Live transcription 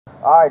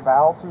I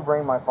vow to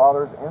bring my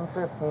father's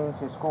M15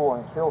 to school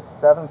and kill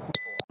 7 people.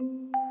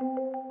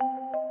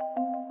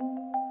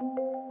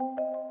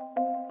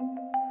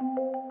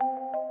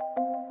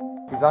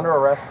 He's under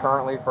arrest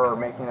currently for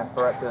making a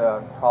threat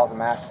to cause a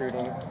mass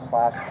shooting /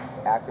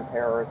 active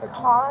terror. It's a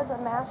cause a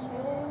mass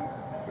shooting?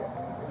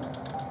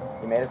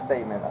 Yes. He made a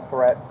statement,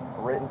 a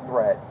written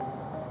threat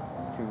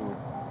to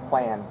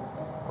plan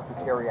or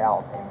to carry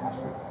out a mass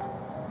shooting.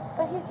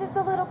 But he's just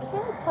a little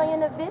kid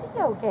playing a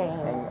video game.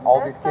 And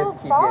all these kids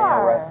keep getting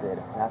arrested.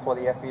 And that's why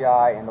the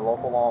FBI and the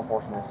local law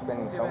enforcement is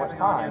spending so much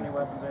time.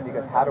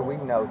 Because how do we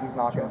know he's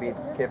not going to be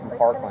the kid from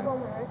Parkland?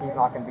 He's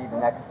not going to be the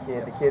next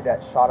kid, the kid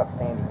that shot up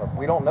Sandy Hook.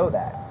 We don't know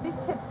that. These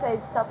kids say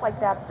stuff like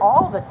that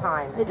all the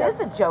time. It is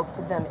a joke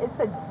to them. It's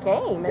a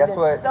game. Guess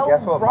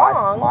what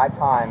my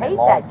time in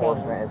law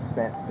enforcement is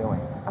spent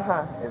doing?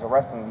 Is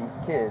arresting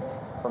these kids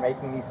for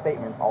making these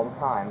statements all the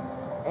time.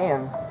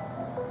 And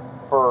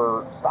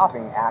for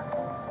stopping acts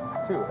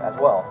too, as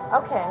well.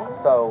 Okay.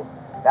 So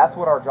that's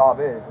what our job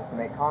is to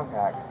make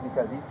contact,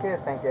 because these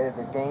kids think it is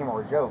a game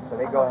or a joke, so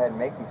they go ahead and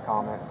make these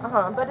comments.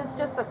 But it's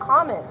just a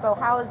comment, so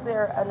how is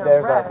there an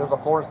arrest? There's a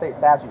Florida state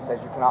statute that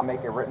says you cannot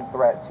make a written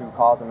threat to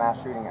cause a mass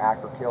shooting,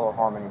 act, or kill or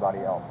harm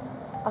anybody else.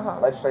 The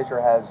legislature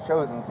has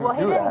chosen to do that. Well,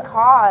 he didn't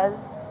cause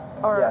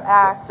or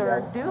act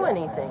or do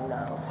anything,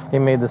 though. He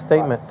made the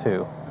statement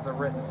too. It's a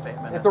written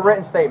statement. It's a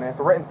written statement. It's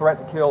a written threat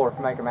to kill or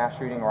to make a mass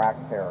shooting or act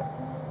of terror.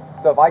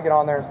 So if I get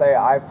on there and say,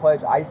 I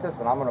pledge ISIS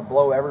and I'm going to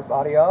blow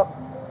everybody up,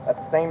 that's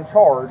the same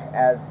charge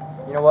as,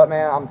 you know what,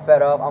 man, I'm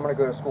fed up, I'm going to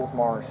go to school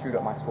tomorrow and shoot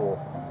up my school.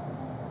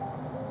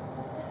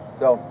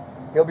 So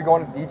he'll be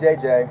going to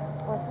DJJ.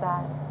 What's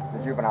that?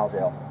 The juvenile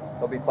jail.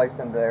 He'll be placed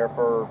in there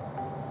for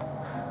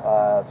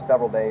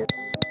several days.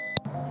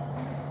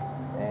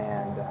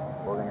 And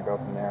we're going to go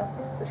from there.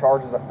 The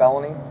charge is a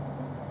felony.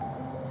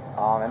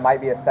 It might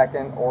be a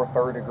 2nd or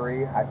 3rd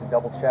degree. I have to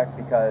double check,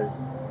 because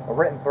a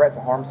written threat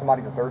to harm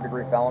somebody is a 3rd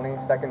degree felony.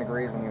 2nd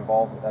degree is when you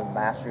involve a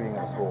mass shooting in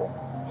a school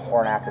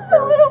or an act of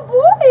terror. He's a little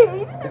boy.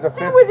 He didn't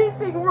do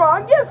anything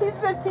wrong. Yes, he's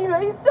 15,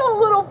 but he's still a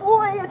little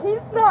boy, and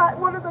he's not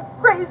one of the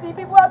crazy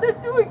people out there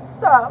doing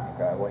stuff.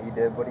 Okay, well, he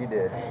did what he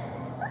did.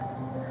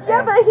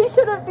 Yeah, but he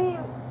shouldn't be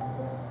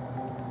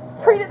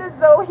treated as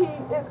though he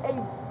is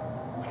a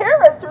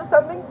terrorist or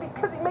something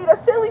because he made a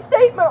silly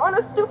statement on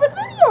a stupid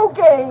video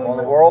game. Well,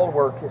 in the world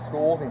where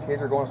schools and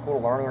kids are going to school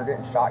to learn and are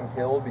getting shot and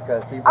killed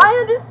because people... I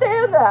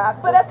understand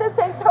that, but at the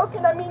same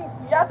token, I mean,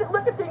 you have to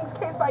look at things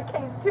case by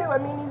case too. I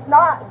mean, he's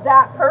not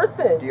that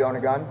person. Do you own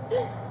a gun?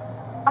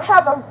 I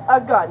have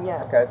a gun,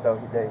 yes. Okay, so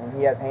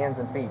he has hands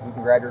and feet. He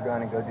can grab your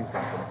gun and go do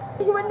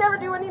something. He would never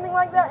do anything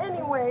like that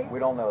anyway. We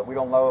don't know. We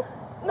don't know.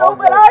 No,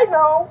 but I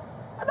know.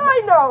 And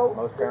I know.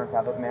 Most parents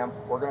have it, ma'am.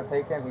 We're going to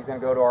take him. He's going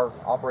to go to our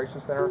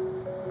operations center,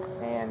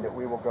 and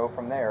we will go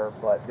from there.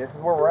 But this is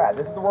where we're at.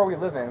 This is the world we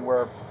live in,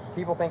 where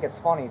people think it's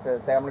funny to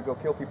say, I'm going to go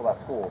kill people at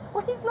school.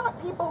 Well, he's not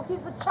people.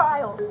 He's a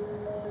child.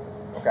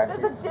 Okay.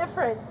 There's a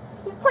difference.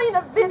 He's playing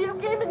a video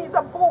game, and he's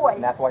a boy.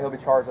 And that's why he'll be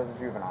charged as a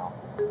juvenile.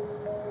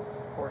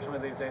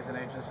 Unfortunately, these days and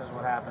age, this is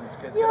what happens.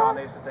 Kids get on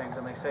these things,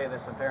 and they say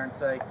this, and parents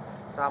say,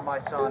 it's not my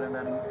son, and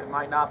then it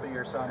might not be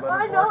your son, but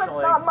I know it's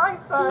not my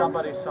son.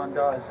 Somebody's son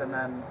does, and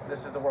then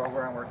this is the world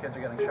we're in, where kids are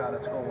getting shot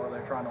at school, where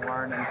they're trying to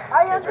learn, and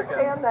I kids are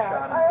getting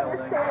shot in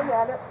buildings.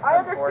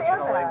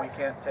 Unfortunately, we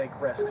can't take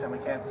risks, and we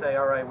can't say,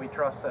 all right, we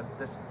trust that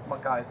this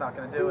guy's not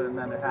going to do it, and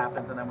then it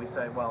happens, and then we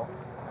say, well,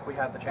 we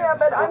had the chance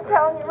to stop it. Yeah, but I'm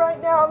telling you right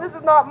now, this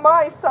is not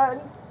my son.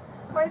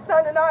 My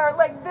son and I are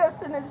like this,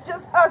 and it's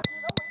just us.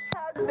 It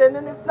always has been,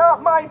 and it's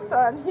not my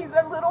son. He's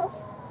a little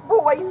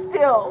boy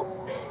still.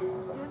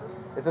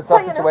 It's a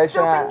tough situation.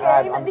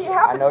 I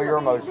know you're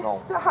emotional.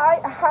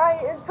 High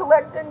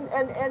intellect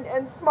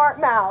and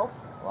smart mouth.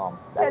 Well,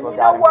 that's and what you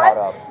got know him what? caught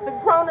up. The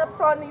grown-ups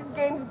on these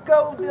games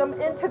goad them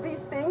into these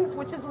things,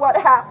 which is what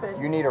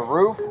happened. You need a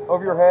roof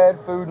over your head,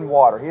 food, and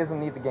water. He doesn't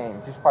need the game.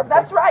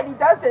 That's right, he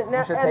doesn't.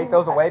 You should take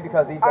those away,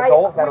 because these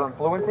adults that are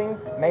influencing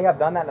may have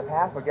done that in the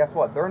past, but guess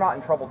what? They're not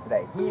in trouble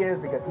today. He is,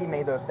 because he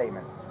made those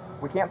statements.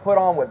 We can't put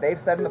on what they've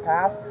said in the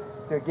past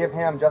to give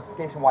him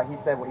justification why he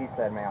said what he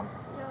said, ma'am.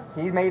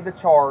 Yeah. He made the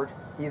charge.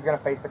 He's going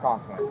to face the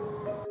consequences.